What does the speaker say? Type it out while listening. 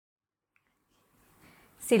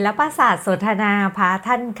ศิลปศาสตร์สนทนาพา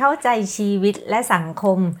ท่านเข้าใจชีวิตและสังค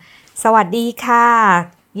มสวัสดีค่ะ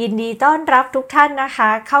ยินดีต้อนรับทุกท่านนะคะ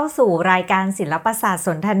เข้าสู่รายการศิลปศาสตร์ส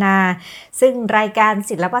นทนาซึ่งรายการ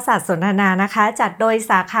ศิลปศาสตร์สนทนานะคะจัดโดย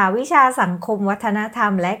สาขาวิชาสังคมวัฒนธรร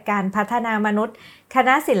มและการพัฒนามนุษย์คณ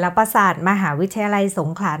ะศิลปศาสตร์มหาวิทยาลัยสง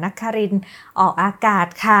ขลานครินทร์ออกอากาศ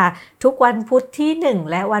ค่ะทุกวันพุธที่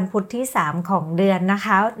1และวันพุธที่3ของเดือนนะค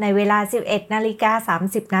ะในเวลา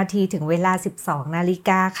 11:30 นาทีถึงเวลา 12 นาฬิก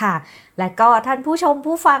าค่ะและก็ท่านผู้ชม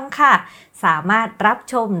ผู้ฟังค่ะสามารถรับ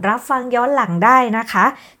ชมรับฟังย้อนหลังได้นะคะ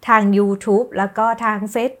ทาง YouTube แล้วก็ทาง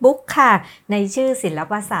Facebook ค่ะในชื่อศิล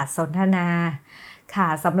ปศาสตร์สนทนาค่ะ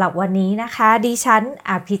สำหรับวันนี้นะคะดิฉัน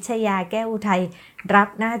อภิชยาแก้วอุทัยรับ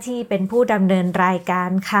หน้าที่เป็นผู้ดำเนินรายกา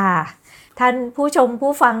รค่ะท่านผู้ชม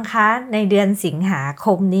ผู้ฟังคะในเดือนสิงหาค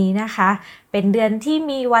มนี้นะคะเป็นเดือนที่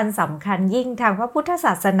มีวันสำคัญยิ่งทางพระพุทธศ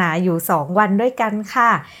าสนาอยู่2วันด้วยกันค่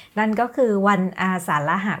ะนั่นก็คือวันอาสาฬ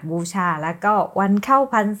หบูชาและก็วันเข้า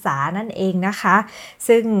พรรษานั่นเองนะคะ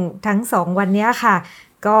ซึ่งทั้ง2วันนี้ค่ะ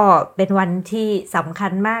ก็เป็นวันที่สำคั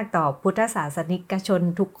ญมากต่อพุทธศาสนิกชน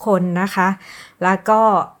ทุกคนนะคะแล้วก็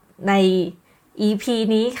ใน EP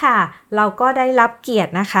นี้ค่ะเราก็ได้รับเกียร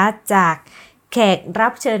ตินะคะจากแขกรั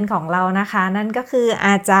บเชิญของเรานะคะนั่นก็คืออ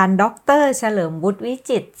าจารย์ดร.เฉลิมวุฒิวิ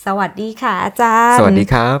จิตรสวัสดีค่ะอาจารย์สวัสดี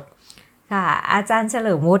ครับค่ะอาจารย์เฉ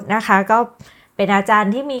ลิมวุฒินะคะก็เป็นอาจาร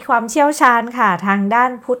ย์ที่มีความเชี่ยวชาญค่ะทางด้า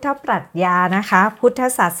นพุทธปรัชญานะคะพุทธ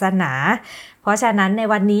ศาสนาเพราะฉะนั้นใน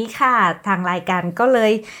วันนี้ค่ะทางรายการก็เล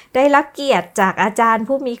ยได้รับเกียรติจากอาจารย์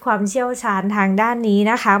ผู้มีความเชี่ยวชาญทางด้านนี้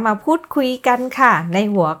นะคะมาพูดคุยกันค่ะใน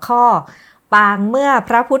หัวข้อปางเมื่อ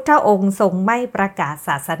พระพุทธองค์ทรงไม่ประกาศศ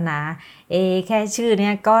าสนาแค่ชื่อเนี่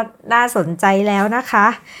ยก็น่าสนใจแล้วนะคะ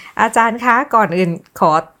อาจารย์คะก่อนอื่นข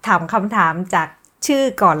อถามคำถามจากชื่อ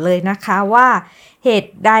ก่อนเลยนะคะว่าเห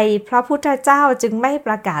ตุใดพระพุทธเจ้าจึงไม่ป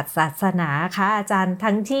ระกาศศาสนาคะอาจารย์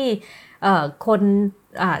ทั้งที่คน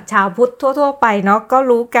ชาวพุทธทั่วๆไปเนาะก็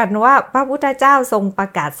รู้กันว่าพระพุทธเจ้าทรงประ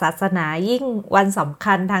กาศศาสนายิ่งวันสำ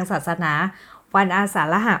คัญทางศาสนาวันอาสา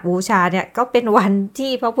ฬหบูชาเนี่ยก็เป็นวัน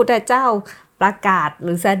ที่พระพุทธเจ้าประกาศห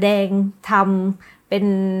รือแสดงธรรมเป็น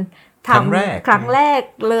ครั้งแรก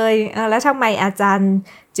เลยแล้วทำไมอาจารย์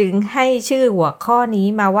จึงให้ชื่อหัวข้อนี้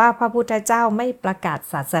มาว่าพระพุทธเจ้าไม่ประกาศ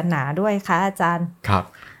ศาสนาด้วยคะอาจารย์ครับ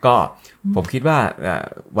ก็ผมคิดว่า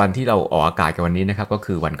วันที่เราออกอากาศกันวันนี้นะครับก็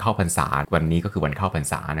คือวันเข้าพรรษาวันนี้ก็คือวันเข้าพรร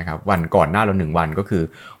ษานะครับวันก่อนหน้าเรา1วันก็คือ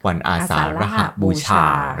วันอาสาฬหบูชา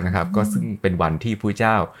นะครับก็ซึ่งเป็นวันที่พระเ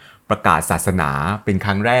จ้าประกาศศาสนาเป็นค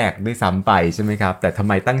รั้งแรกด้วยซ้ำไปใช่ไหมครับแต่ทำ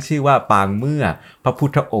ไมตั้งชื่อว่าปางเมื่อพระพุท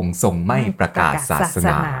ธองค์ทรงไม่ประกาศศาส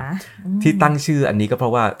นาที่ตั้งชื่ออันนี้ก็เพรา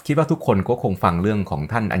ะว่าคิดว่าทุกคนก็คงฟังเรื่องของ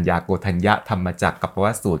ท่านอัญญาโกฏัญญะธรรมจักรกับ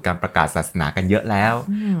ว่าสูตรการประกาศศาสนากันเยอะแล้ว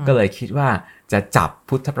ก็เลยคิดว่าจะจับ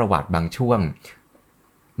พุทธประวัติบางช่วง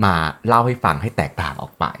มาเล่าให้ฟังให้แตกต่างออ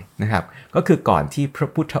กไปนะครับก็คือก่อนที่พระ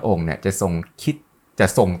พุทธองค์เนี่ยจะ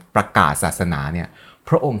ทรงประกาศศาสนาเนี่ยพ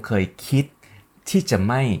ระองค์เคยคิดที่จะ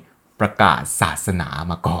ไม่ประกาศศาสนา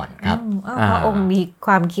มาก่อนครับพระองค์มีค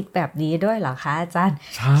วามคิดแบบนี้ด้วยเหรอคะอาจารย์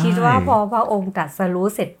คิดว่าพอพระองค์ตรัสรู้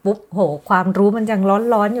เสร็จปุ๊บโหความรู้มันยัง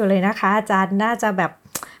ร้อนอยู่เลยนะคะอาจารย์น่าจะแบบ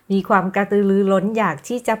มีความกระตือรือร้นอยาก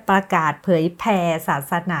ที่จะประกาศเผยแผ่ศา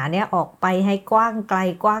สนาเนี่ยออกไปให้กว้างไกล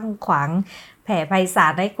กว้างขวางแผ่ไพศา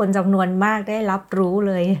ลให้คนจำนวนมากได้รับรู้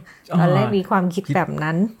เลยตอนแรกมีความคิดแบบ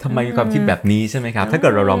นั้นทำไมมีความคิดแบบนี้ใช่ไหมครับถ้าเกิ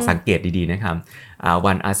ดเราลองสังเกตดีๆนะครับ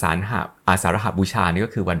วันอาสาฬหบูชานี่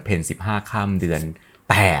ก็คือวันเพ็ญ15ค่ำเดือน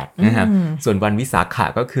8นะครับส่วนวันวิสาขะ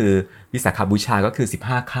ก็คือวิสาขบูชาก็คือ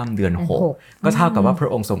15ค่ำเดือน6ก็เท่ากับว่าพระ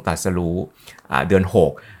องค์ทรงตรัสรู้เดือน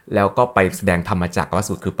6แล้วก็ไปแสดงธรรมจักรว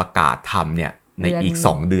สูตรคือประกาศธรรมเนี่ยในอีก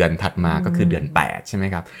2เดือนถัดมาก็คือเดือน8ใช่ไหม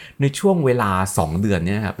ครับในช่วงเวลา2เดือน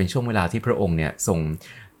นี้ครับเป็นช่วงเวลาที่พระองค์เนี่ยทรง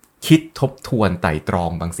คิดทบทวนไตร่ตรอ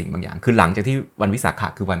งบางสิ่งบางอย่างคือหลังจากที่วันวิสาขะ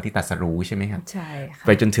คือวันที่ตรัสรู้ใช่ไหมครับใช่ค่ะไป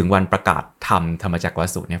จนถึงวันประกาศธรรมธรรมจักรว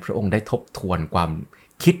สูตรเนี่ยพระองค์ได้ทบทวนความ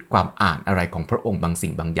คิดความอ่านอะไรของพระองค์บางสิ่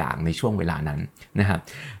งบางอย่างในช่วงเวลานั้นนะครับ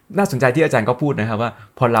น่าสนใจที่อาจารย์ก็พูดนะครับว่า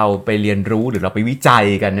พอเราไปเรียนรู้หรือเราไปวิจัย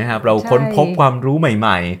กันนะครับเราค้นพบความรู้ให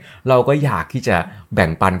ม่ๆเราก็อยากที่จะแบ่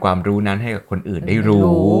งปันความรู้นั้นให้กับคนอื่นได้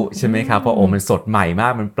รู้ใช่ไหมครับเพราะองค์มันสดใหม่มา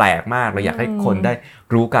กมันแปลกมากเราอยากให้คนได้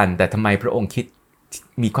รู้กันแต่ทำไมพระองค์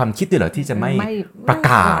มีความคิดด้วยเหรอที่จะไม่ประ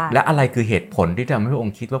กาศและอะไรคือเหตุผลที่ทำให้พระอง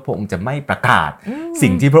ค์คิดว่าพระองค์จะไม่ประกาศสิ่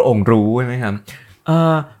งที่พระองค์รู้ใช่ไหมครับ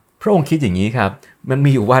พระองค์คิดอย่างนี้ครับมัน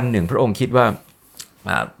มีอยู่วันหนึ่งพระองค์คิดว่า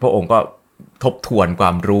พระองค์ก็ทบทวนคว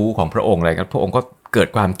ามรู้ของพระองค์อะไรกันพระองค์ก็เกิด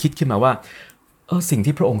ความคิดขึ้นมาว่าสิ่ง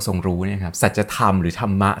ที่พระองค์ทรงรู้เนี่ยครับสัจธรรมหรือธร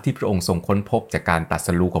รมะที่พระองค์ทรงค้นพบจากการตรัส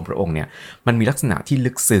รู้ของพระองค์เนี่ยมันมีลักษณะที่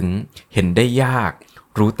ลึกซึ้งเห็นได้ยาก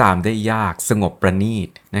รู้ตามได้ยากสงบประณีต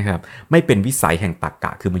นะครับไม่เป็นวิสัยแห่งตรรก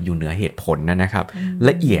ะคือมันอยู่เหนือเหตุผลนะครับ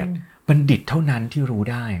ละเอียดบัณฑิตเท่านั้นที่รู้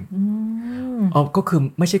ได้ก็คือ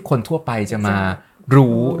ไม่ใช่คนทั่วไปจะมา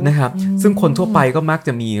รู้นะครับซึ่งคนทั่วไปก็มักจ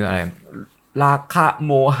ะมีอะไรราคะโ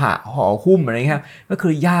มหะห่อหุ้มอะไรเงี้ยก็คื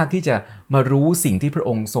อยากที่จะมารู้สิ่งที่พระอ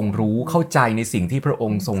งค์ทรงรู้เข้าใจในสิ่งที่พระอ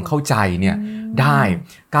งค์ทรงเข้าใจเนี่ยได้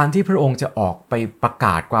การที่พระองค์จะออกไปประก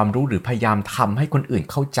าศความรู้หรือพยายามทำให้คนอื่น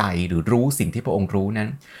เข้าใจหรือรู้สิ่งที่พระองค์รู้นั้น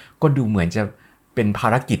ก็ดูเหมือนจะเป็นภา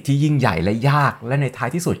รกิจที่ยิ่งใหญ่และยากและในท้าย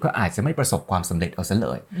ที่สุดก็อาจจะไม่ประสบความสำเร็จเอาซะเล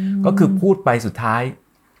ยก็คือพูดไปสุดท้าย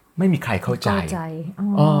ไม่มีใครเข้าใจ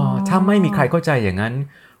ถ้าไม่มีใครเข้าใจอย่างนั้น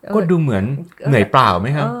ก็ดูเหมือนเหนื่อยเปล่าไหม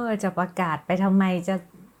ครับจะประกาศไปทำไม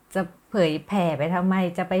จะเผยแผ่ไปทำไม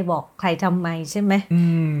จะไปบอกใครทำไมใช่ไหม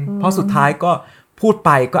เพราะสุดท้ายก็พูดไป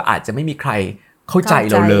ก็อาจจะไม่มีใครเข้าใจ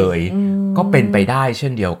เราเลยก็เป็นไปได้เช่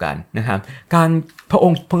นเดียวกันนะครับการพระอ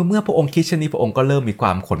งค์เมื่อพระองค์คิดเช่นนี้พระองค์ก็เริ่มมีคว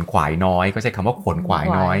ามขนขวายน้อยก็ใช้คำว่าขนขวาย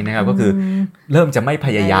น้อยนะครับก็คือเริ่มจะไม่พ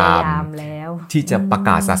ยายามที่จะประก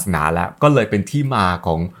าศศาสนาแล้วก็เลยเป็นที่มาข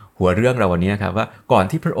องหัวเรื่องเราวันนี้ครับว่าก่อน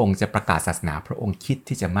ที่พระองค์จะประกาศศาสนาพระองค์คิด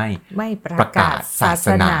ที่จะไม่ประกาศศาส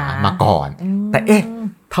นามาก่อนแต่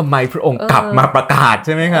ทำไมพระองค์กลับมาประกาศใ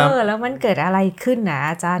ช่ไหมครับแล้วมันเกิดอะไรขึ้นนะ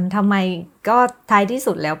อาจารย์ทำไมก็ท้ายที่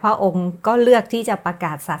สุดแล้วพระองค์ก็เลือกที่จะประก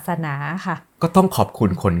าศศาสนาค่ะก็ต้องขอบคุณ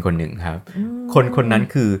คนคนหนึ่งครับคนนั้น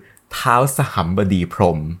คือท้าวสหัมบดีพร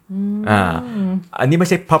หมอันนี้ไม่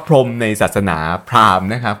ใช่พระพรหมในศาสนาพราหมณ์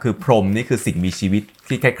นะครับคือพรหมนี่คือสิ่งมีชีวิต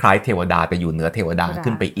ที่คล้ายๆเทวดาแต่อยู่เหนือเทวดา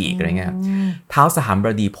ขึ้นไปอีกอะไรเงี้ยท้าวสหัมบ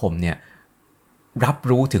ดีพรหมเนี่ยรับ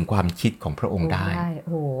รู้ถึงความคิดของพระองค์ได้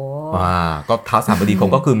ก็ท้าวสหัมบดีพรห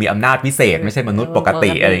มก็คือมีอำนาจพิเศษไม่ใช่มนุษย์ปก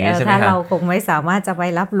ติอะไรอย่างเงี้ยใช่ไหมครับถ้าเราคงไม่สามารถจะไป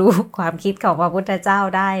รับรู้ความคิดของพระพุทธเจ้า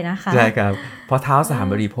ได้นะคะใช่ครับพอท้าวสหัม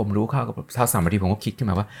บดีพรหมรู้เข้ากับท้าวสหัมบดีพรหมก็คิดขึ้น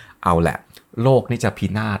มาว่าเอาแหละโลกนี่จะพิ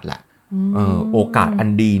นาศแหละโอกาสอัน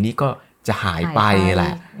ดีนี้ก็จะหายไปแหล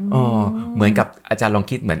ะเหมือนกับอาจารย์ลอง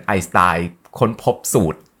คิดเหมือนไอน์สไตน์ค้นพบสู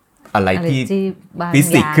ตรอะไรที่ฟิ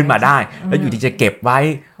สิกส์ขึ้นมาได้แล้วอยู่ที่จะเก็บไว้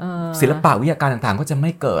ศิลปะวิทยาการต่างๆก็จะไ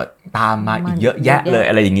ม่เกิดตามมาอีกเยอะแยะเลย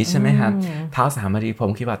อะไรอย่างนี้ใช่ไหมครับท้าวสหัมบดีพรห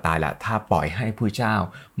มคิดว่าตายละถ้าปล่อยให้ผู้เจ้า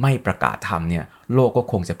ไม่ประกาศธรรมเนี่ยโลกก็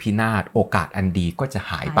คงจะพินาศโอกาสอันดีก็จะ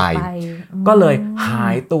หายไปก็เลยหา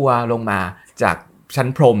ยตัวลงมาจากชั้น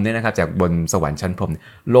พรหมเนี่ยนะครับจากบนสวรรค์ชั้นพรหม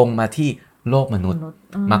ลงมาที่โลกมนุษย์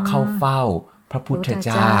มาเข้าเฝ้าพระพุทธเ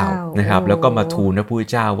จ้านะครับแล้วก็มาทูลพระพุทธ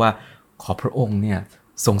เจ้าว่าขอพระองค์เนี่ย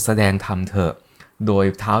ทรงแสดงธรรมเถอะโดย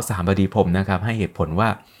ท้าวสหัมบดีพรหมนะครับให้เหตุผลว่า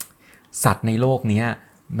สัตว์ในโลกนี้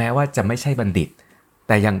แม้ว่าจะไม่ใช่บัณฑิตแ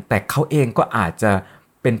ต่เขาเองก็อาจจะ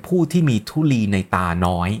เป็นผู้ที่มีธุลีในตา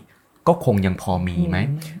น้อยก็คงยังพอมีไหม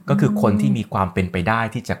ก็คือคนที่มีความเป็นไปได้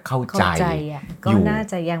ที่จะเข้าใจก็น่า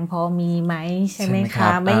จะยังพอมีไหมใช่ไหมคะ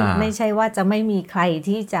ไม่ใช่ว่าจะไม่มีใคร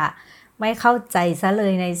ที่จะไม่เข้าใจซะเล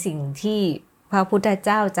ยในสิ่งที่พระพุทธเ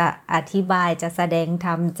จ้าจะอธิบายจะแสดงธร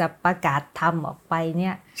รมจะประกาศธรรมออกไปเนี่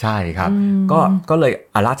ยใช่ครับก็เลย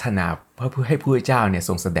อาราธนาเพื่อให้พระพุทธเจ้าเนี่ยท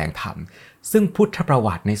รงแสดงธรรมซึ่งพุทธประ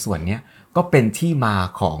วัติในส่วนนี้ก็เป็นที่มา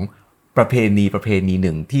ของประเพณีห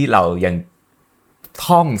นึ่งที่เรายัง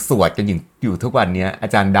ท่องสวดกันอยู่ทุกวันนี้อา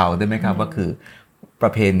จารย์เดาได้ไหมครับว่าคือปร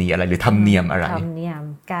ะเพณีอะไรหรือธรรมเนียมอะไรธรรมเนียม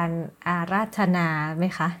การอาราธนาไหม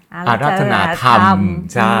คะอาราธนาธรรม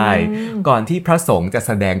ใช่ก่อนที่พระสงฆ์จะแ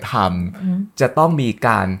สดงธรรมจะต้องมีก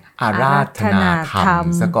ารอาราธนาธรรม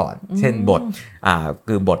ซะก่อนเช่นบท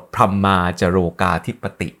คือบทพรหมาจโรกาธิป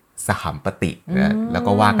ติสหัมปติแล้ว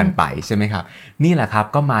ก็ว่ากันไปใช่ไหมครับนี่แหละครับ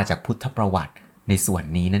ก็มาจากพุทธประวัติในส่วน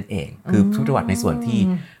นี้นั่นเองคือพุทธประวัติในส่วนที่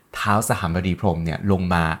ท้าวสหัมบดีพรหมเนี่ยลง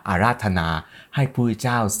มาอาราธนาให้พระพุทธเ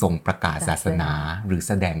จ้าทรงประกาศศาสนาหรือแ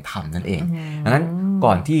สดงธรรมนั่นเองดังนั้น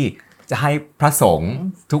ก่อนที่จะให้พระสงฆ์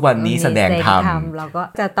ทุกวันนี้แสดงธรรมเราก็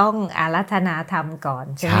จะต้องอาราธนาธรรมก่อน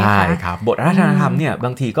ใช่ไหมคะใช่ครับบทอาราธนาธรรมเนี่ยบ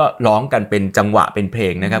างทีก็ร้องกันเป็นจังหวะเป็นเพล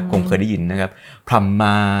งนะครับคงเคยได้ยินนะครับพรหม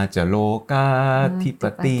าจโลกาธิป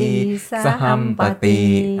ติสหัมปติ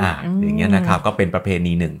อย่างเงี้ยนะครับก็เป็นประเพ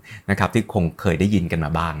ณีหนึ่งนะครับที่คงเคยได้ยินกันม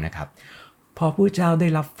าบ้างนะครับพอพระเจ้าได้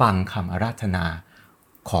รับฟังคำอาราธนา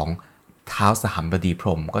ของท้าวสหัมบดีพร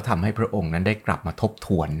หมก็ทำให้พระองค์นั้นได้กลับมาทบท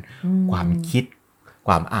วนความคิดค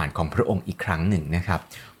วามอ่านของพระองค์อีกครั้งหนึ่งนะครับ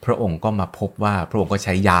พระองค์ก็มาพบว่าพระองค์ก็ใ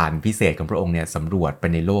ช้ญาณพิเศษของพระองค์เนี่ยสำรวจไป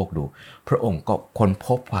ในโลกดูพระองค์ก็ค้นพ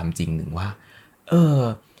บความจริงหนึ่งว่า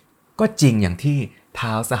ก็จริงอย่างที่ท้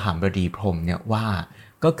าวสหัมบดีพรหมเนี่ยว่า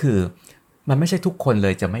ก็คือมันไม่ใช่ทุกคนเล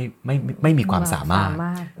ยจะไม่มีความสามารถ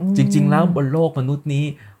จริงๆแล้วบนโลกมนุษย์นี้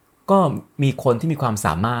ก็มีคนที่มีความส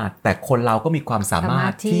ามารถแต่คนเราก็มีความสามาร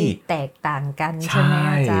ถที่แตกต่างกันใช่ไหม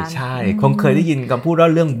อาจารย์ใช่คงเคยได้ยินคำพูดว่า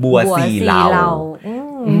เรื่องบัวสี่เหล่า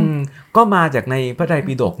ก็มาจากในพระไตร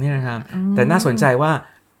ปิฎกเนี่ยนะครับแต่น่าสนใจว่า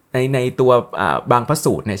ในตัวบางพระ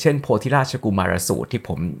สูตรเนี่ยเช่นโพธิราชกุมารสูตรที่ผ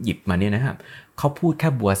มหยิบมาเนี่ยนะครับเขาพูดแค่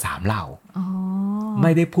บัว3เหล่าไ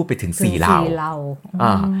ม่ได้พูดไปถึง4เหล่า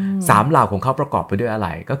3เหล่าของเขาประกอบไปด้วยอะไร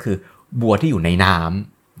ก็คือบัวที่อยู่ในน้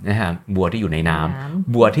ำนะฮะบัวที่อยู่ในน้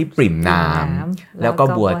ำบัวที่ปริ่มน้ำแล้วก็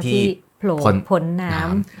บัวที่พ้นน้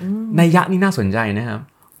ำในยะนี่น่าสนใจนะครับ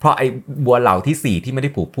เพราะไอ้บัวเหล่าที่4ที่ไม่ได้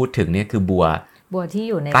พูดถึงเนี่ยคือบัวที่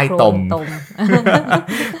อยู่ในใต้ตม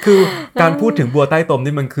คือการพูดถึงบัวใต้ตม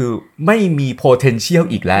นี่มันคือไม่มี potential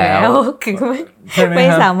อีกแล้วคือไม่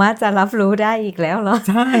สามารถจะรับรู้ได้อีกแล้วเหรอ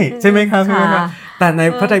ใช่ไหมครับแต่ใน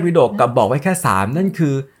พระไตรปิฎกกับบอกไว้แค่3นั่นคื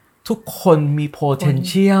อทุกคนมี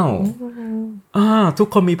potential ทุก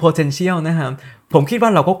คนมี potential นะครับผมคิดว่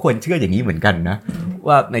าเราก็ควรเชื่ออย่างนี้เหมือนกันนะ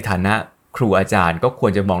ว่าในฐานะครูอาจารย์ก็คว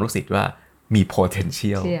รจะมองลูกศิษย์ว่ามี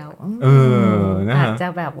potential อาจจะ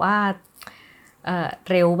แบบว่า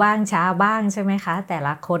เร็วบ้างช้าบ้างใช่ไหมคะแต่ล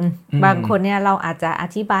ะคนบางคนเนี่ยเราอาจจะอ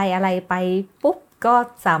ธิบายอะไรไปปุ๊บก็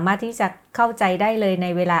สามารถที่จะเข้าใจได้เลยใน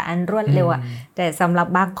เวลาอันรวดเร็วแต่สำหรับ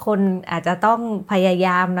บางคนอาจจะต้องพยาย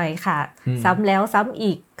ามหน่อยค่ะซ้ำแล้วซ้ำ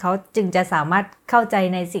อีกเขาจึงจะสามารถเข้าใจ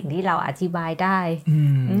ในสิ่งที่เราอธิบายได้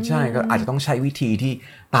ใช่ก็อาจจะต้องใช้วิธีที่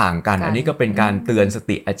ต่างกันอันนี้ก็เป็นการเตือนส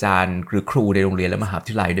ติอาจารย์หรือครูในโรงเรียนและมหาวิ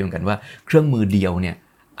ทยาลัยด้วยเหมือนกันว่าเครื่องมือเดียวเนี่ย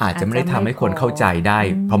อาจจะไม่ได้ทำให้คนเข้าใจได้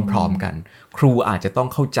พร้อมๆกันครูอาจจะต้อง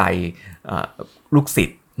เข้าใจลูกศิษ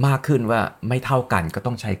ย์มากขึ้นว่าไม่เท่ากันก็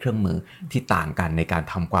ต้องใช้เครื่องมือที่ต่างกันในการ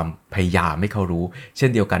ทำความพยายามให้เขารู้เช่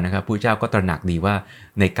นเดียวกันนะครับพระเจ้าก็ตระหนักดีว่า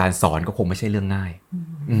ในการสอนก็คงไม่ใช่เรื่องง่าย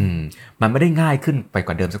มันไม่ได้ง่ายขึ้นไปก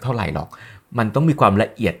ว่าเดิมสักเท่าไหร่หรอกมันต้องมีความละ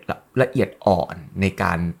เอียดอ่อนในก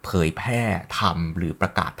ารเผยแพร่ธรรมหรือปร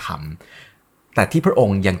ะกาศธรรมแต่ที่พระอง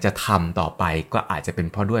ค์ยังจะทำต่อไปก็อาจจะเป็น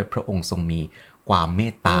เพราะด้วยพระองค์ทรงมีความเม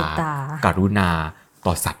ตตากรุณา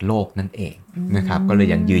ต่อสัตว์โลกนั่นเองนะครับก็เลย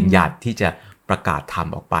ยังยืนหยัดที่จะประกาศธรรม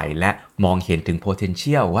ออกไปและมองเห็นถึง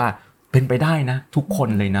potential ว่าเป็นไปได้นะทุกคน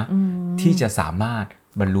เลยนะที่จะสามารถ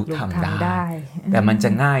บรรลุธรรมได้แต่มันจะ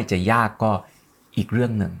ง่ายจะยากก็อีกเรื่อ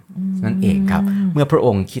งหนึ่งนั่นเองครับเมื่อพระอ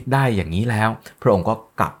งค์คิดได้อย่างนี้แล้วพระองค์ก็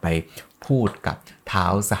กลับไปพูดกับท้า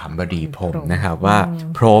วสหัมบดีพรหมนะครับว่า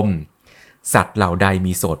พรหมสัตว์เหล่าใด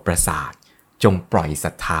มีโสตประสาทจงปล่อยศ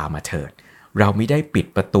รัทธามาเถิดเราไม่ได้ปิด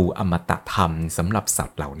ประตูอมตะธรรมสำหรับสัต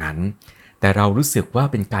ว์เหล่านั้นแต่เรารู้สึกว่า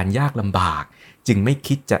เป็นการยากลำบากจึงไม่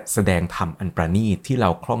คิดจะแสดงธรรมอันประณีตที่เรา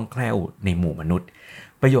คล่องแคล่วในหมู่มนุษย์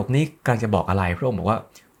ประโยคนี้กำลังจะบอกอะไรพระองค์บอกว่า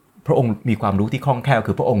พระองค์มีความรู้ที่คล่องแคล่ว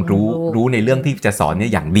คือพระองค์รู้ในเรื่องที่จะสอนเนี่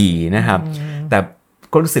ยอย่างดีนะครับแต่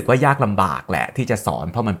ก็รู้สึกว่ายากลำบากแหละที่จะสอน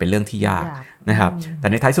เพราะมันเป็นเรื่องที่ยากนะครับแต่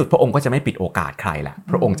ในท้ายสุดพระองค์ก็จะไม่ปิดโอกาสใครแหละ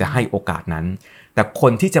พระองค์จะให้โอกาสนั้นแต่ค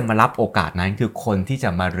นที่จะมารับโอกาสนั้นคือคนที่จะ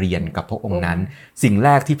มาเรียนกับพระองค์นั้นสิ่งแร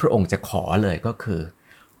กที่พระองค์จะขอเลยก็คือ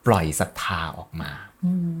ปล่อยศรัทธาออกมา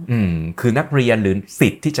คือนักเรียนหรือศิ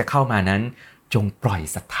ษย์ที่จะเข้ามานั้นจงปล่อย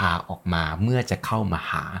ศรัทธาออกมาเมื่อจะเข้ามา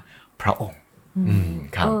หาพระองค์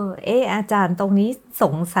ครับอาจารย์ตรงนี้ส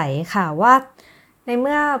งสัยค่ะว่าในเ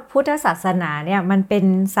มื่อพุทธศาสนาเนี่ยมันเป็น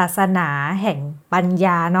ศาสนาแห่งปัญญ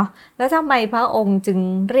าเนาะแล้วทำไมพระองค์จึง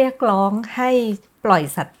เรียกร้องให้ปล่อย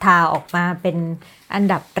ศรัทธาออกมาเป็นอัน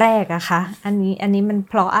ดับแรกอะคะอันนี้มัน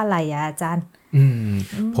เพราะอะไรอะอาจารย์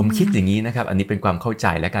ผมคิดอย่างนี้นะครับอันนี้เป็นความเข้าใจ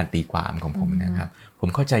และการตีความของผมนะครับผม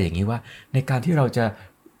เข้าใจอย่างนี้ว่าในการที่เราจะ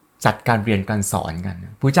จัดการเรียนการสอนกัน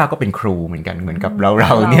พระเจ้าก็เป็นครูเหมือนกันเหมือนกับเร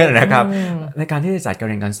าเนี่ยนะครับในการที่จะจัดการ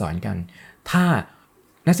เรียนการสอนกันถ้า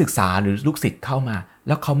นักศึกษาหรือลูกศิษย์เข้ามาแ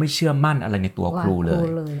ล้วเขาไม่เชื่อมั่นอะไรในตัวครูเลย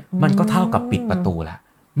มันก็เท่ากับปิดประตูละ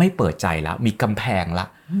ไม่เปิดใจแล้วมีกำแพงละ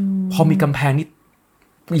พอมีกำแพงนี่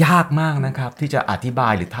ยากมากนะครับที่จะอธิบา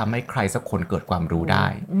ยหรือทำให้ใครสักคนเกิดความรู้ได้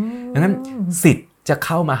ดังนั้นศิษย์จะเ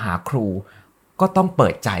ข้ามาหาครูก็ต้องเปิ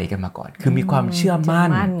ดใจกันมาก่อนคือมีความเชื่อมั่น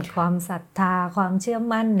ความศรัทธาความเชื่อ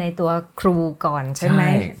มั่นในตัวครูก่อนใช่ไหม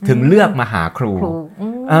ถึงเลือกมาหาครู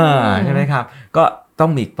ใช่ไหมครับก็ต้อ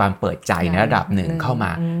งมีความเปิดใจในระดับหนึ่งเข้าม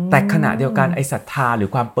าแต่ขณะเดียวกันไอ้ศรัทธาหรือ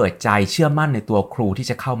ความเปิดใจเชื่อมั่นในตัวครูที่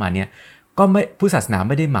จะเข้ามาเนี่ยก็ไม่พุทธศาสนา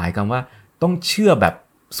ไม่ได้หมายกันว่าต้องเชื่อแบบ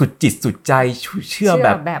สุดจิตสุดใจเชื่อแ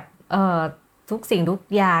บบทุกสิ่งทุก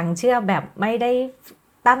อย่างเชื่อแบบไม่ได้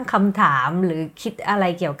ตั้งคำถามหรือคิดอะไร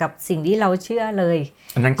เกี่ยวกับสิ่งที่เราเชื่อเลย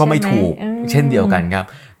อันนั้นก็ไม่ถูกเช่นเดียวกันครับ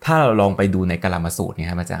ถ้าเราลองไปดูในกาลามสูตรเนี่ย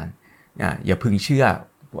ครับอาจารย์อย่าพึงเชื่อ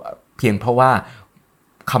เพียงเพราะว่า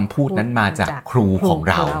คำพูดนั้นมาจากครูของ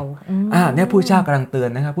เราเนี่ยผู้เจ้ากำลังเตือน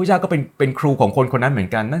นะครับผู้เจ้าก็เป็นครูของคนคนนั้นเหมือ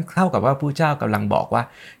นกันนั่นเท่ากับว่าผู้เจ้ากำลังบอกว่า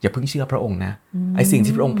อย่าเพิ่งเชื่อพระองค์นะไอ้สิ่ง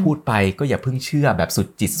ที่พระองค์พูดไปก็อย่าเพิ่งเชื่อแบบสุด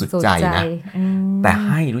จิตสุดใจนะแต่ใ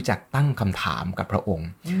ห้รู้จักตั้งคำถามกับพระองค์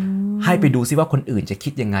ให้ไปดูซิว่าคนอื่นจะคิ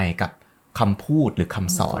ดยังไงกับคำพูดหรือค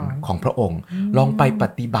ำสอนของพระองค์ลองไปป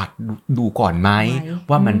ฏิบัติดูก่อนไหม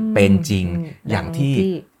ว่ามันเป็นจริงอย่างที่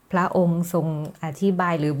พระองค์ทรงอธิบา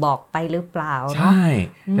ยหรือบอกไปหรือเปล่าใช่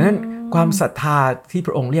ดังนั้นความศรัทธาที่พ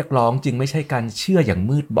ระองค์เรียกร้องจึงไม่ใช่การเชื่ออย่าง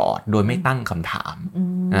มืดบอดโดยไม่ตั้งคำถาม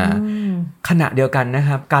ขณะเดียวกันนะค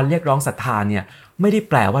รับการเรียกร้องศรัทธาเนี่ยไม่ได้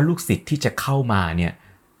แปลว่าลูกศิษย์ที่จะเข้ามาเนี่ย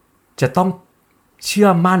จะต้องเชื่อ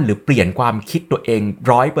มั่นหรือเปลี่ยนความคิดตัวเอง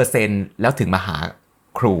 100% แล้วถึงมาหา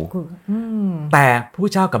ครูแต่พระพุท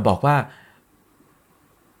ธเจ้ากลับบอกว่า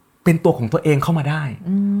เป็นตัวของตัวเองเข้ามาได้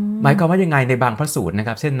หมายความว่ายังไงในบางพระสูตรนะค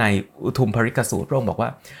รับเช่นในอุทุมภริกสูตรพระองค์บอกว่า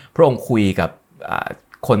พระองค์คุยกับ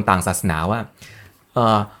คนต่างศาสนาว่า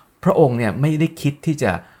พระองค์เนี่ยไม่ได้คิดที่จ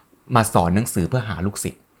ะมาสอนหนังสือเพื่อหาลูก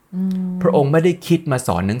ศิษย์พระองค์ไม่ได้คิดมาส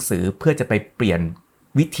อนหนังสือเพื่อจะไปเปลี่ยน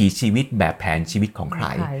วิถีชีวิตแบบแผนชีวิตของใคร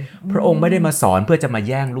พระองค์ไม่ได้มาสอนเพื่อจะมา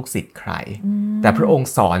แย่งลูกศิษย์ใครแต่พระองค์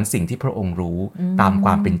สอนสิ่งที่พระองค์รู้ตามคว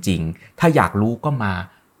ามเป็นจริงถ้าอยากรู้ก็มา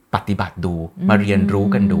ปฏิบัติดูมาเรียนรู้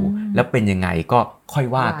กันดูแล้วเป็นยังไงก็ค่อย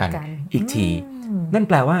ว่ากันอีกทีนั่นแ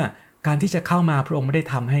ปลว่าการที่จะเข้ามาพระองค์ไม่ได้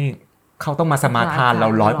ทำให้เขาต้องมาสมาทานเรา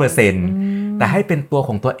 100% แต่ให้เป็นตัวข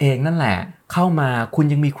องตัวเองนั่นแหละเข้ามาคุณ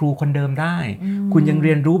ยังมีครูคนเดิมได้คุณยังเ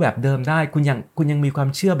รียนรู้แบบเดิมได้คุณยังมีความ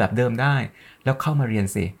เชื่อแบบเดิมได้แล้วเข้ามาเรียน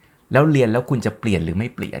สิแล้วเรียนแล้วคุณจะเปลี่ยนหรือไม่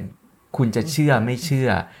เปลี่ยนคุณจะเชื่อไม่เชื่อ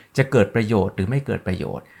จะเกิดประโยชน์หรือไม่เกิดประโย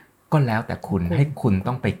ชน์ก็แล้วแต่คุณให้คุณ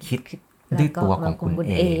ต้องไปคิดด้วยตัวของคุณ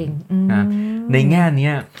เองนะในแง่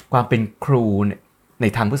นี้ความเป็นครูใน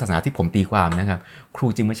ทางพุทธศาสนาที่ผมตีความนะครับครู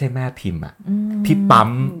จึงไม่ใช่แม่พิมพ์ที่ปั๊ม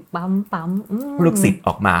ลูกศิษย์อ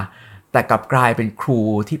อกมาแต่กลับกลายเป็นครู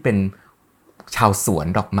ที่เป็นชาวสวน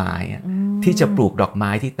ดอกไม้ที่จะปลูกดอกไม้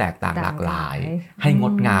ที่แตกต่างหลากหลายให้ง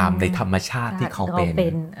ดงามในธรรมชาติที่เขาเป็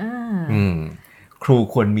นครู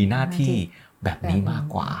ควรมีหน้าที่แบบนี้มาก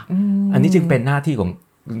กว่าอันนี้จึงเป็นหน้าที่ของ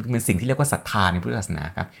เป็นสิ่งที่เรียกว่าศรัทธาในพุทธศาสนา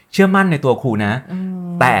ครับเชื่อมั่นในตัวครูนะ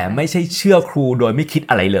แต่ไม่ใช่เชื่อครูโดยไม่คิด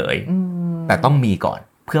อะไรเลยแต่ต้องมีก่อน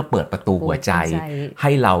เพื่อเปิดประตูหัวใจใ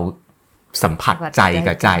ห้เราสัมผัสใจ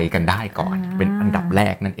กับใจกันได้ก่อนเป็นอันดับแร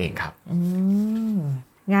กนั่นเองครับ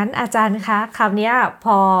งั้นอาจารย์คะคำนี้พ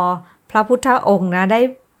อพระพุทธองค์นะไ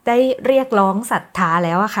ด้เรียกร้องศรัทธาแ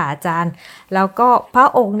ล้วอะค่ะอาจารย์แล้วก็พระ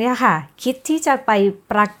องค์เนี่ยค่ะคิดที่จะไป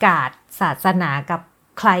ประกาศศาสนากับ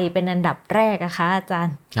ใครเป็นอันดับแรกอะคะอาจาร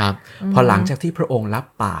ย์ครับพอหลังจากที่พระองค์รับ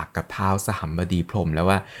ปากกับท้าวสหัมบดีพรหมแล้ว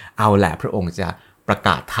ว่าเอาแหละพระองค์จะประก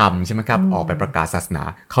าศธรรมใช่ไหมครับออกไปประกาศศาสนา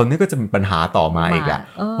เขาเนี่ยก็จะมีปัญหาต่อมาอีกอะ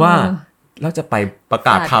ว่าเราจะไปประก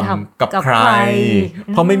าศธรรมกับใคร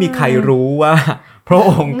เพราะไม่มีใครรู้ว่าพระอ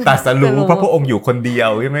งค์ตรัสรู้เพราะพระองค์อยู่คนเดียว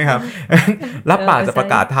ใช่ไหมครับรับปากจะประ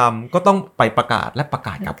กาศธรรมก็ต้องไปประกาศและประก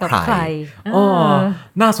าศกับใคร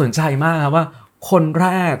น่าสนใจมากครับว่าคนแร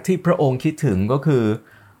กที่พระองค์คิดถึงก็คือ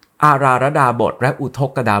อาราธดาบทและอุท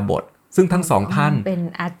กดาบทซึ่งทั้งสองท่านเป็น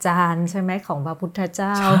อาจารย์ใช่ไหมของพระพุทธเจ้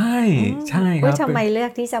าใช่ครับทำไมเลือ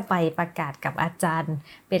กที่จะไปประกาศกับอาจารย์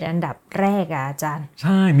เป็นอันดับแรกอาจารย์ใ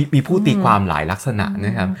ช่มีผู้ตีความหลายลักษณะน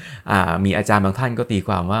ะครับมีอาจารย์บางท่านก็ตีค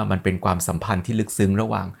วามว่ามันเป็นความสัมพันธ์ที่ลึกซึ้งระ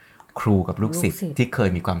หว่างครูกับลูกศิษย์ที่เคย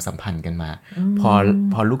มีความสัมพันธ์กันมา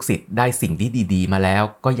พอลูกศิษย์ได้สิ่งที่ดีๆมาแล้ว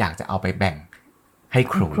ก็อยากจะเอาไปแบ่งให้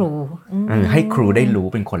ครูให้ครูได้รู้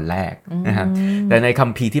เป็นคนแรกนะครับแต่ในคัม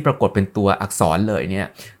ภีร์ที่ปรากฏเป็นตัวอักษรเลยเนี่ย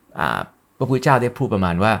พระพุทธเจ้าได้พูดประม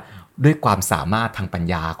าณว่าด้วยความสามารถทางปัญ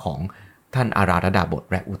ญาของท่านอาราธดาบท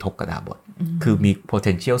และอุทกดาบทคือมี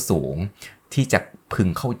potential สูงที่จะพึง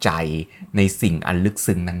เข้าใจในสิ่งอันลึก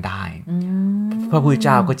ซึ้งนั้นได้พระพุทธเ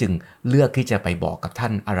จ้าก็จึงเลือกที่จะไปบอกกับท่า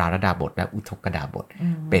นอาราธดาบทและอุทกดาบท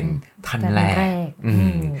เป็นท่านแรก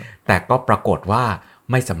แต่ก็ปรากฏว่า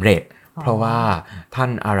ไม่สำเร็จเพราะว่าท่า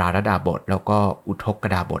นอาราธดาบทแล้วก็อุทก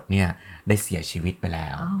ดาบทเนี่ยได้เสียชีวิตไปแล้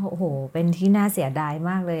วโอ้โหเป็นที่น่าเสียดาย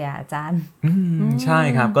มากเลยอาจารย์ใช่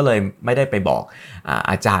ครับก็เลยไม่ได้ไปบอก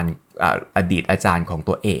อาจารย์อดีตอาจารย์ของ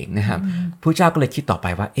ตัวเองนะครับผู้เจ้าก็เลยคิดต่อไป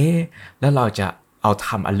ว่าแล้วเราจะเอาธ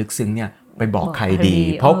รรมอันลึกซึ้งเนี่ยไปบอกใครดี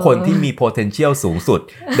เพราะคนที่มี potential สูงสุด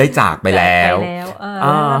ได้จากไปแล้ว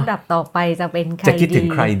ลำดับต่อไปจะเป็นใครจะคิดถึง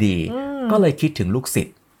ใครดีก็เลยคิดถึงลูกศิษ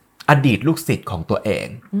ย์อดีตลูกศิษย์ของตัวเอง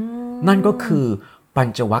นั่นก็คือปัญ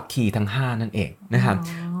จวัคคีย์ทั้ง5นั่นเองนะครับ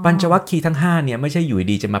ปัญจวัคคีย์ทั้ง5เนี่ยไม่ใช่อยู่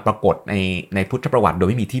ดีจะมาปรากฏในพุทธประวัติโดย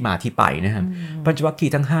ไม่มีที่มาที่ไปนะครับปัญจวัคคี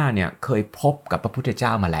ย์ทั้ง5เนี่ยเคยพบกับพระพุทธเจ้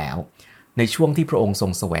ามาแล้วในช่วงที่พระองค์ทร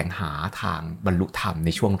งแสวงหาทางบรรลุธรรมใน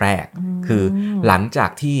ช่วงแรกคือหลังจาก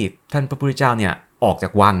ที่ท่านพระพุทธเจ้าเนี่ยออกจา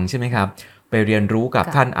กวังใช่ไหมครับไปเรียนรู้กับ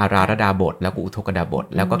ท่านอาราธดาบทและอุทกดาบท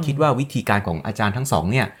แล้วก็คิดว่าวิธีการของอาจารย์ทั้งสอง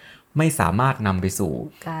เนี่ยไม่สามารถนำไปสู่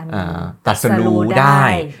ตรัสรู้ได้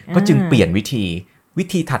ก็จึงเปลี่ยนวิ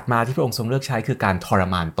ธีถัดมาที่พระองค์ทรงเลือกใช้คือการทร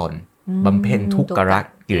มานตนบำเพ็ญทุกข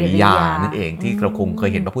กิริยานั่นเองที่เราคงเคย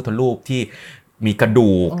เห็นพระพุทธรูปที่มีกระ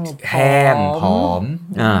ดูกแห้งผอม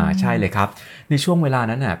ใช่เลยครับในช่วงเวลา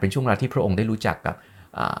นั้นน่ะเป็นช่วงเวลาที่พระองค์ได้รู้จักกับ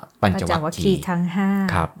ปัญจวัคคีย์ทั้ง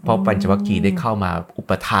5ครับเพราะปัญจวัคคีย์ได้เข้ามาอุ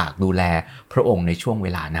ปถากดูแลพระองค์ในช่วงเว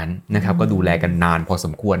ลานั้นนะครับก็ดูแลกันนานพอส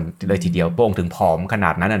มควรเลยทีเดียวพระองค์ถึงผอมขน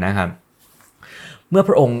าดนั้นนะครับเมื่อพ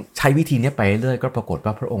ระองค์ใช้วิธีนี้ไปเรื่อยก็ปรากฏว่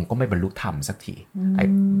าพระองค์ก็ไม่บรรลุธรรมสักที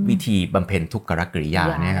วิธีบำเพ็ญทุกขกริยา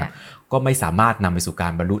เนี่ยครับก็ไม่สามารถนำไปสู่กา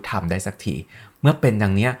รบรรลุธรรมได้สักทีเมื่อเป็นดั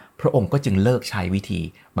งนี้พระองค์ก็จึงเลิกใช้วิธี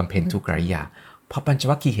บำเพ็ญทุกขกริยาพอปัญจ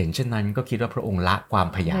วัคคีย์เห็นเช่นนั้นก็คิดว่าพระองค์ละความ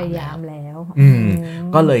พยายามแล้ว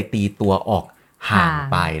ก็เลยตีตัวออกห่าง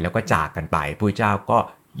ไปแล้วก็จากกันไปพระเจ้าก็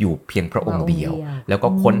อยู่เพียงพระองค์เดียวแล้วก็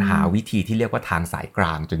ค้นหาวิธีที่เรียกว่าทางสายกล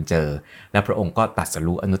างจนเจอและพระองค์ก็ตรัส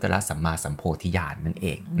รู้อนุตตรสัมมาสัมโพธิญาณนั่นเอ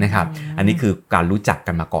งนะครับอันนี้คือการรู้จัก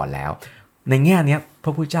กันมาก่อนแล้วในแง่นี้พร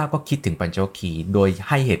ะพุทธเจ้าก็คิดถึงปัญจวัคคีย์โดย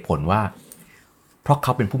ให้เหตุผลว่าเพราะเข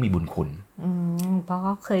าเป็นผู้มีบุญคุณเพราะเข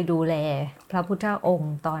าเคยดูแลพระพุทธอง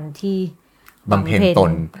ค์ตอนที่บำเพ็ญต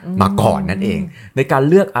นมาก่อนนั่นเองในการ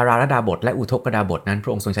เลือกอาราธดาบทและอุทกดาบทนั้นพร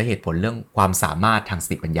ะองค์ทรงใช้เหตุผลเรื่องความสามารถทางส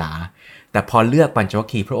ติปัญญาแต่พอเลือกปัญจวัค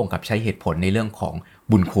คีย์พระองค์กลับใช้เหตุผลในเรื่องของ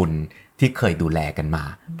บุญคุณที่เคยดูแลกันมา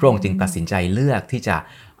พระองค์จึงตัดสินใจเลือกที่จะ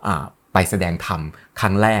ไปแสดงธรรมค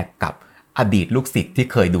รั้งแรกกับอดีตลูกศิษย์ที่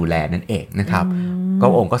เคยดูแลนั่นเองนะครับก็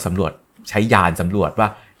พระองค์ก็สำรวจใช้ยานสำรวจว่า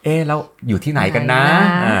แล้วอยู่ที่ไหนกันนะ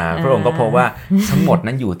พระองค์ก็พบว่าทั้งหมด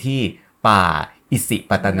นั้นอยู่ที่ป่าอิสิ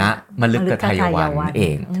ปตนะมฤคทายวันเอ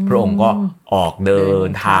งพระองค์ก็ออกเดิน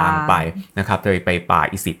ทางไปนะครับไปป่า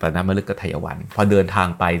อิสิปตนะมฤคทายวันพอเดินทาง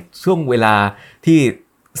ไปช่วงเวลาที่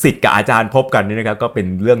ศิษย์กับอาจารย์พบกันนี่นะครับก็เป็น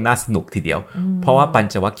เรื่องน่าสนุกทีเดียวเพราะว่าปัญ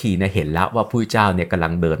จวัคคีย์เนี่ยเห็นแล้วว่าพระเจ้าเนี่ยกำลั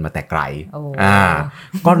งเดินมาแต่ไกล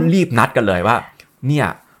ก็รีบนัดกันเลยว่าเนี่ย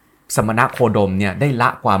สมณโคดมเนี่ยได้ละ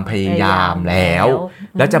ความพยายามแล้ว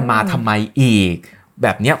จะมาทำไมอีกแบ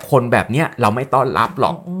บเนี้ยคนแบบเนี้ยเราไม่ต้อนรับหร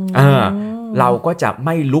อกเราก็จะไ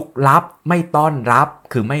ม่ลุกลับไม่ต้อนรับ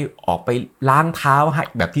คือไม่ออกไปล้างเท้าให้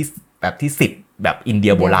แบบที่ศิษย์แบบอินเดี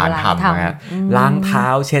ยโบราณทำนะฮะล้างเท้า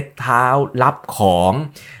เช็ดเท้ารับของ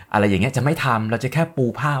อะไรอย่างเงี้ยจะไม่ทำเราจะแค่ปู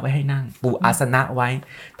ผ้าไว้ให้นั่งปูอาสนะไว้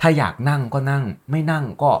ถ้าอยากนั่งก็นั่งไม่นั่ง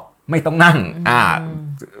ก็ไม่ต้องนั่ง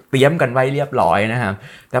เตรียมกันไว้เรียบร้อยนะครับ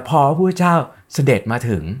แต่พอพระพุทธเจ้าเสด็จมา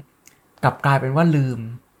ถึงกลับกลายเป็นว่าลืม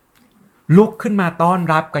ลุกขึ้นมาต้อน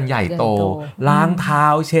รับกันใหญ่โตล้างเท้า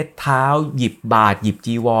เช็ดเท้าหยิบบาตรหยิบ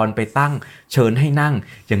จีวรไปตั้งเชิญให้นั่ง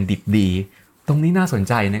อย่างดิบดีตรงนี้น่าสน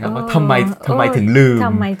ใจนะครับว่าทำไมถึงลืมท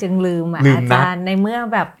ำไมจึงลืมอาจารย์ในเมื่อ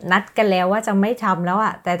แบบนัดกันแล้วว่าจะไม่ทำแล้ว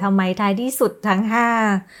แต่ทำไมท้ายที่สุดทั้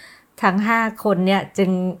ง5คนเนี่ยจึ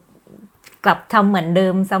งกลับทำเหมือนเดิ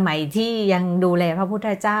มสมัยที่ยังดูแลพระพุทธ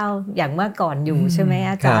เจ้าอย่างเมื่อก่อนอยู่ใช่ไหม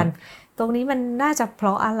อาจารย์ตรงนี้มันน่าจะเพร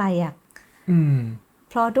าะอะไร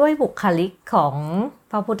เพราะด้วยบุคลิกของ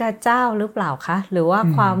พระพุทธเจ้าหรือเปล่าคะหรือว่า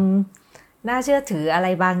ความน่าเชื่อถืออะไร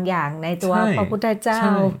บางอย่างในตัวพระพุทธเจ้า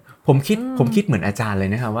ผมคิดเหมือนอาจารย์เลย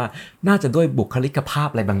นะครับว่าน่าจะด้วยบุคลิกภาพ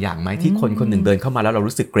อะไรบางอย่างไหมที่คนหนึ่งเดินเข้ามาแล้วเรา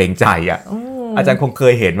รู้สึกเกรงใจอาจารย์คงเค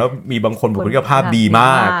ยเห็นว่ามีบางคนบุคลิกภาพดีม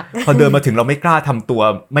ากพอเดินมาถึงเราไม่กล้าทำตัว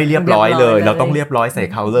ไม่เรียบร้อยเลยเราต้องเรียบร้อยใส่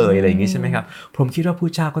เขาเลยอะไรอย่างนี้ใช่ไหมครับผมคิดว่าพร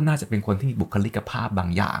ะเจ้าก็น่าจะเป็นคนที่มีบุคลิกภาพบาง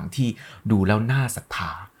อย่างที่ดูแล้วน่าศรัทธ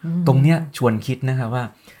าตรงเนี้ยชวนคิดนะครับว่า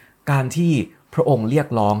การที่พระองค์เรียก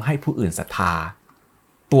ร้องให้ผู้อื่นศรัทธา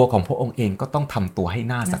ตัวของพระองค์เองก็ต้องทำตัวให้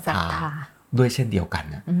น่าศรัทธาด้วยเช่นเดียวกัน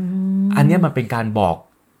อันนี้มันเป็นการบอก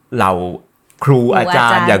เราครูอาจา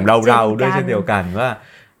รย์อย่างเราด้วยเช่นเดียวกันว่า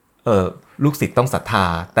ลูกศิษย์ต้องศรัทธา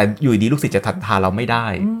แต่อยู่ดีลูกศิษย์จะศรัทธาเราไม่ได้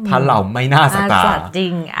ถ้าเราไม่น่าศรัทธาจริ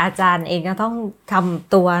งอาจารย์เองก็ต้องท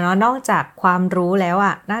ำตัวเนาะนอกจากความรู้แล้ว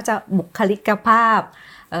น่าจะบุคลิกภาพ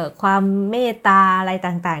ความเมตตาอะไร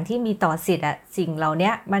ต่างๆที่มีต่อศิษย์สิ่งเหล่า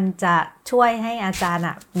นี้มันจะช่วยให้อาจารย์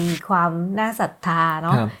มีความน่าศรัทธาเน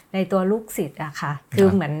าะในตัวลูกศิษย์ค่ะคือ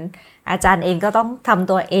เหมือนอาจารย์เองก็ต้องท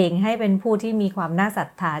ำตัวเองให้เป็นผู้ที่มีความน่าศรัท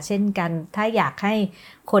ธาเช่นกันถ้าอยากให้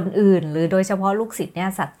คนอื่นหรือโดยเฉพาะลูกศิษย์เนี่ย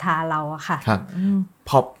ศรัทธาเราค่ะครับพ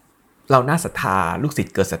อเราน่าศรัทธาลูกศิษ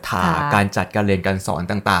ย์เกิดศรัทธาการจัดการเรียนการสอน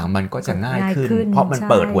ต่างๆมันก็จะง่ายขึ้นเพราะมัน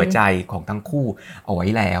เปิดหัวใจของทั้งคู่เอาไว้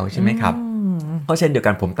แล้วใช่ไหมครับเพราะเช่นเดียว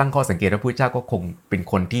กันผมตั้งข้อสังเกตว่าพระพุทธเจ้าก็คงเป็น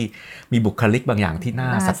คนที่มีบุคลิกบางอย่างที่น่า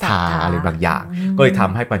ศรัทธาอะไรบางอย่างก็เลยท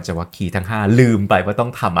ำให้ปัญจวัคคีย์ทั้ง5ลืมไปว่าต้อ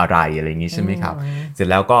งทำอะไรอะไรอย่างนี้ใช่ไหมครับเสร็จ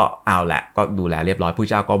แล้วก็เอาแหละก็ดูแลเรียบร้อยพระพุทธ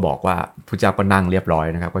เจ้าก็บอกว่าพระพุทธเจ้าก็นั่งเรียบร้อย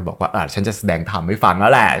นะครับก็บอกว่าฉันจะแสดงธรรมให้ฟังแล้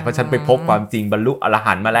วแหละเพราะฉันไปพบความจริงบรรลุอร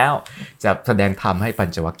หันต์มาแล้วจะแสดงธรรมให้ปัญ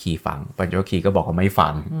จวัคคีย์ฟังปัญจวัคคีย์ก็บอกว่าไม่ฟั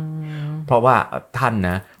งเพราะว่าท่านน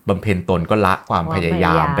ะบำเพ็ญตนก็ละความพยาย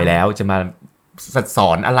ามไปแล้วจะมาสอ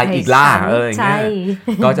นอะไรอีกล่ะอย่างเงี้ย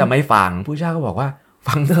ก็จะไม่ฟังผู้เจ้าก็บอกว่า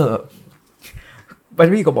ฟังเถอะปัญจ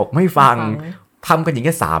วัคคีย์ก็บอกไม่ฟังทำกันอย่างแ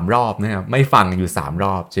ค่3 รอบนะครับไม่ฟังอยู่3 ร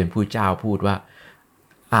อบจนผู้เจ้าพูดว่า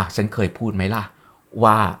ฉันเคยพูดไหมล่ะ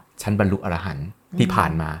ว่าฉันบรรลุอรหันต์ ที่ผ่า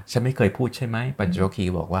นมาฉันไม่เคยพูดใช่ไหมปัญจวัคคี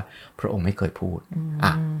ย์บอกว่าพระองค์ไม่เคยพูด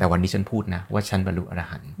แต่วันนี้ฉันพูดนะว่าฉันบรรลุอร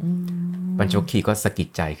หันต์ปัญจวัคคีย์ก็สะกิด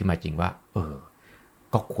ใจขึ้นมาจริงว่า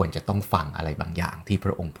ก็ควรจะต้องฟังอะไรบางอย่างที่พ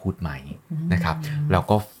ระองค์พูดไหมนะครับแล้ว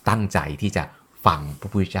ก็ตั้งใจที่จะฟังพระ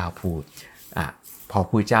พุทธเจ้าพูดพอพระ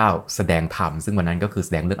พุทธเจ้าแสดงธรรมซึ่งวันนั้นก็คือแส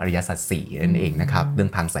ดงเรื่องอริยสัจสี่นั่นเองนะครับเรื่อ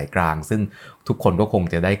งทางสายกลางซึ่งทุกคนก็คง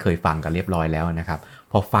จะได้เคยฟังกันเรียบร้อยแล้วนะครับ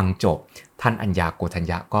พอฟังจบท่านอัญญาโกฏัญ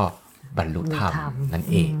ญะก็บรรลุธรรมนั่น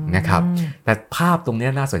เองนะครับแต่ภาพตรงนี้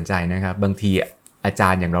น่าสนใจนะครับบางทีอาจา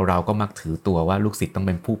รย์อย่างเราก็มักถือตัวว่าลูกศิษย์ต้องเ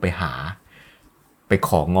ป็นผู้ไปหาไปข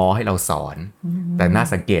องอให้เราสอนแต่น่า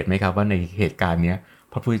สังเกตไหมครับว่าในเหตุการณ์นี้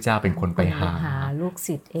พระพุทธเจ้าเป็นคนไปหาลูก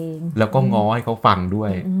ศิษย์เองแล้วก็ง้อให้เขาฟังด้ว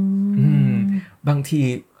ยบางที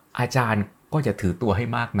อาจารย์ก็จะถือตัวให้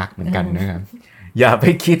มากนักเหมือนกันนะครับอย่าไป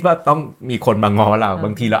คิดว่าต้องมีคนมาง้อเราบ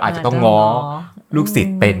างทีเราอาจจะต้องง้อลูกศิษ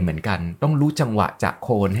ย์เป็นเหมือนกันต้องรู้จังหวะจะโค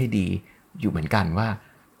นให้ดีอยู่เหมือนกันว่า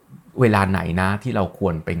เวลาไหนนะที่เราคว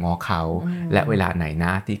รไปง้อเขาและเวลาไหนน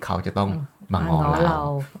ะที่เขาจะต้องมาง้อเรา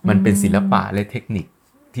มันเป็นศิลปะและเทคนิค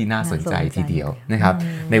ที่น่าสนใจทีเดียวนะครับ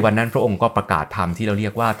ในวันนั้นพระองค์ก็ประกาศธรรมที่เราเรี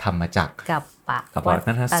ยกว่าธรรมจักรกับวัฏฏ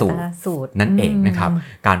นสูตรนั่นเองนะครับ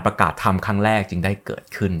การประกาศธรรมครั้งแรกจึงได้เกิด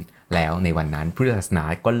ขึ้นแล้วในวันนั้นพุทธศาสนา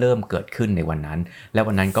ก็เริ่มเกิดขึ้นในวันนั้นและ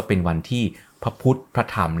วันนั้นก็เป็นวันที่พระพุทธพระ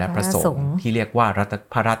ธรรมและพระสงฆ์ที่เรียกว่า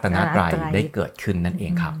พระรัตนตรัยได้เกิดขึ้นนั่นเอ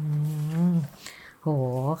งครับโห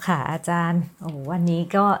ค่ะอาจารย์วันนี้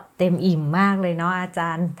ก็เต็มอิ่มมากเลยเนาะอาจ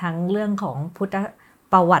ารย์ทั้งเรื่องของพุทธ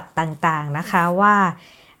ประวัติต่างๆนะคะว่า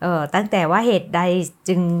ตั้งแต่ว่าเหตุใด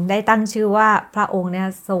จึงได้ตั้งชื่อว่าพระองค์เนี่ย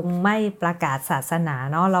ทรงไม่ประกาศศาสนา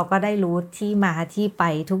เนาะเราก็ได้รู้ที่มาที่ไป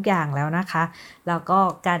ทุกอย่างแล้วนะคะแล้วก็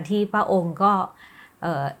การที่พระองค์ก็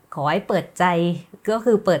ขอให้เปิดใจก็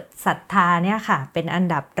คือเปิดศรัทธาเนี่ยค่ะเป็นอัน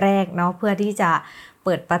ดับแรกเนาะเพื่อที่จะเ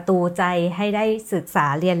ปิดประตูใจให้ได้ศึกษา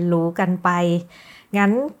เรียนรู้กันไปงั้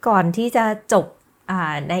นก่อนที่จะจบ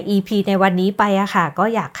ใน EP ในวันนี้ไปอะค่ะก็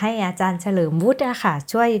อยากให้อาจารย์เฉลิมวุฒิอะค่ะ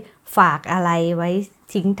ช่วยฝากอะไรไว้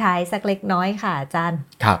ทิ้งท้ายสักเล็กน้อยค่ะอาจารย์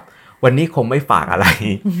ครับวันนี้คงไม่ฝากอะไร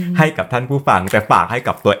ให้กับท่านผู้ฟังแต่ฝากให้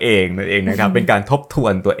กับตัวเองนั่นเองนะครับ เป็นการทบทว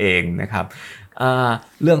นตัวเองนะครับ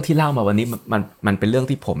เรื่องที่เล่ามาวันนี้มันเป็นเรื่อง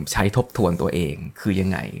ที่ผมใช้ทบทวนตัวเองคือยัง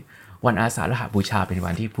ไงวันอาสาฬหบูชาเป็น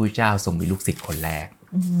วันที่พระพุทธเจ้าทรงมีลูกศิษย์คนแรก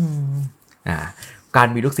การ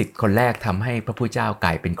มีลูกศิษย์คนแรกทำให้พระพุทธเจ้ากล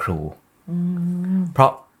ายเป็นครูเพรา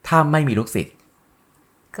ะถ้าไม่มีลูกศิษย์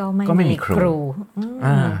ก็ไม่มีครู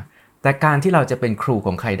แต่การที่เราจะเป็นครูข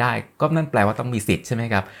องใครได้ก็นั่นแปลว่าต้องมีศิษย์ใช่ไหม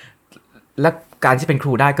ครับและการที่เป็นค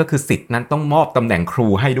รูได้ก็คือศิษย์นั้นต้องมอบตำแหน่งครู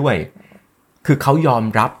ให้ด้วยคือเขายอม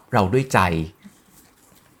รับเราด้วยใจ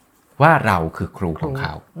ว่าเราคือครูของเข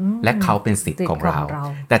าและเขาเป็นศิษย์ของเรา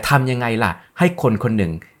แต่ทำยังไงล่ะให้คนคนหนึ่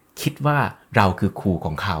งคิดว่าเราคือครูข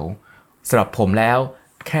องเขาสำหรับผมแล้ว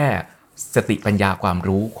แค่สติปัญญาความ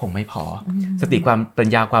รู้คงไม่พอสติปัญ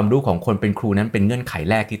ญาความรู้ของคนเป็นครูนั้นเป็นเงื่อนไข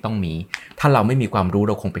แรกที่ต้องมีถ้าเราไม่มีความรู้เ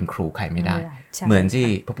ราคงเป็นครูใครไม่ได้เหมือนที่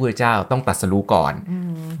พระพุทธเจ้าต้องตรัสรู้ก่อน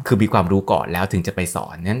คือมีความรู้ก่อนแล้วถึงจะไปสอ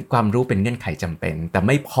นนั้นความรู้เป็นเงื่อนไขจำเป็นแต่ไ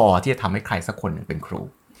ม่พอที่จะทำให้ใครสักคนหนึ่งเป็นครู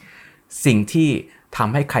สิ่งที่ท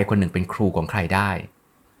ำให้ใครคนหนึ่งเป็นครูของใครได้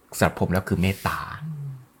สำหรับผมแล้วคือเมตตา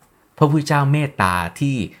พระพุทธเจ้าเมตตา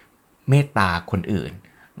ที่เมตตาคนอื่น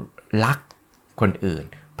รักคนอื่น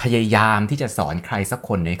พยายามที่จะสอนใครสักค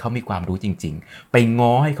นให้เขามีความรู้จริงๆไป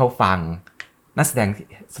ง้อให้เขาฟังนั่นแ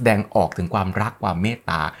สดงออกถึงความรักความเมต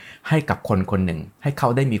ตาให้กับคนคนหนึ่งให้เขา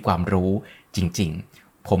ได้มีความรู้จริง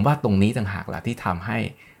ๆผมว่าตรงนี้ต่างหากล่ะที่ทำให้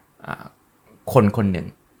คนคนหนึ่ง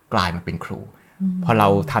กลายมาเป็นครูพอเรา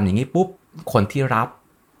ทำอย่างนี้ปุ๊บคนที่รับ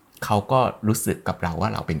เขาก็รู้สึกกับเราว่า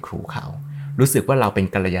เราเป็นครูเขารู้สึกว่าเราเป็น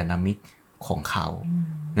กัลยาณมิตรของเขา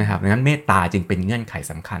นะครับดังนั้นเมตตาจึงเป็นเงื่อนไข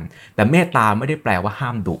สำคัญแต่เมตตาไม่ได้แปลว่าห้า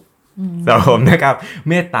มดุสำหรับผมนะครับ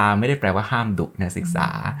เมตตาไม่ได้แปลว่าห้ามดุนักศึกษา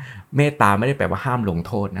เมตตาไม่ได้แปลว่าห้ามลงโ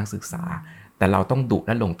ทษนักศึกษาแต่เราต้องดุแ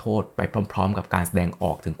ละลงโทษไปพร้อมๆกับการแสดงอ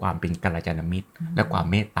อกถึงความเป็นกัลยาณมิตรและความ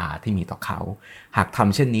เมตตาที่มีต่อเขาหากท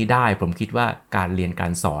ำเช่นนี้ได้ผมคิดว่าการเรียนกา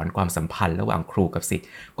รสอนความสัมพันธ์ระหว่างครูกับศิษย์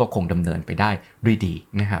ก็คงดำเนินไปได้ด้วยดี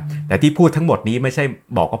นะครับแต่ที่พูดทั้งหมดนี้ไม่ใช่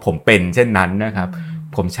บอกว่าผมเป็นเช่นนั้นนะครับ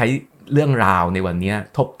ผมใช้เรื่องราวในวันนี้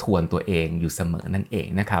ทบทวนตัวเองอยู่เสมอนั่นเอง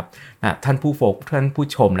นะครับท่านผู้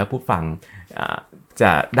ชมและผู้ฟังจ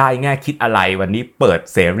ะได้แง่คิดอะไรวันนี้เปิด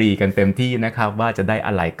เสรีกันเต็มที่นะครับว่าจะได้อ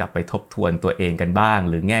ะไรกลับไปทบทวนตัวเองกันบ้าง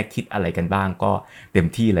หรือแง่คิดอะไรกันบ้างก็เต็ม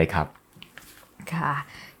ที่เลยครับค่ะ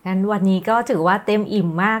งั้นวันนี้ก็ถือว่าเต็มอิ่ม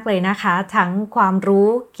มากเลยนะคะทั้งความรู้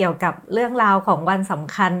เกี่ยวกับเรื่องราวของวันส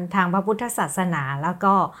ำคัญทางพระพุทธศาสนาแล้ว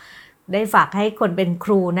ก็ ได้ฝากให้คนเป็นค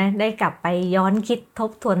รูนะได้กลับไปย้อนคิดท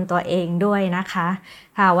บทวนตัวเองด้วยนะคะ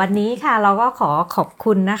ค่ะวันนี้ค่ะเราก็ขอบ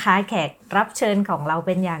คุณนะคะแขกรับเชิญของเราเ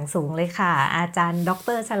ป็นอย่างสูงเลยค่ะอาจารย์ด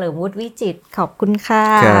ร.เฉลิมวุฒิวิจิตรขอบคุณค่ะ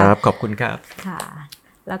ครับขอบคุณครับค่ะ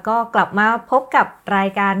แล้วก็กลับมาพบกับรา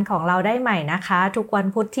ยการของเราได้ใหม่นะคะทุกวัน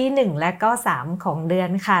พุธที่1และก็3ของเดือน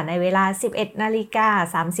ค่ะในเวลา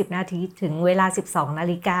 11:30 น.ถึงเวลา 12:00 น.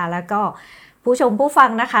แล้วก็ผู้ชมผู้ฟัง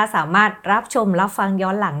นะคะสามารถรับชมรับฟังย้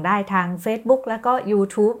อนหลังได้ทาง Facebook แล้วก็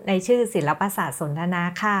YouTube ในชื่อศิลปศาสตร์สนทนา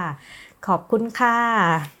ค่ะขอบคุณค่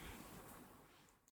ะ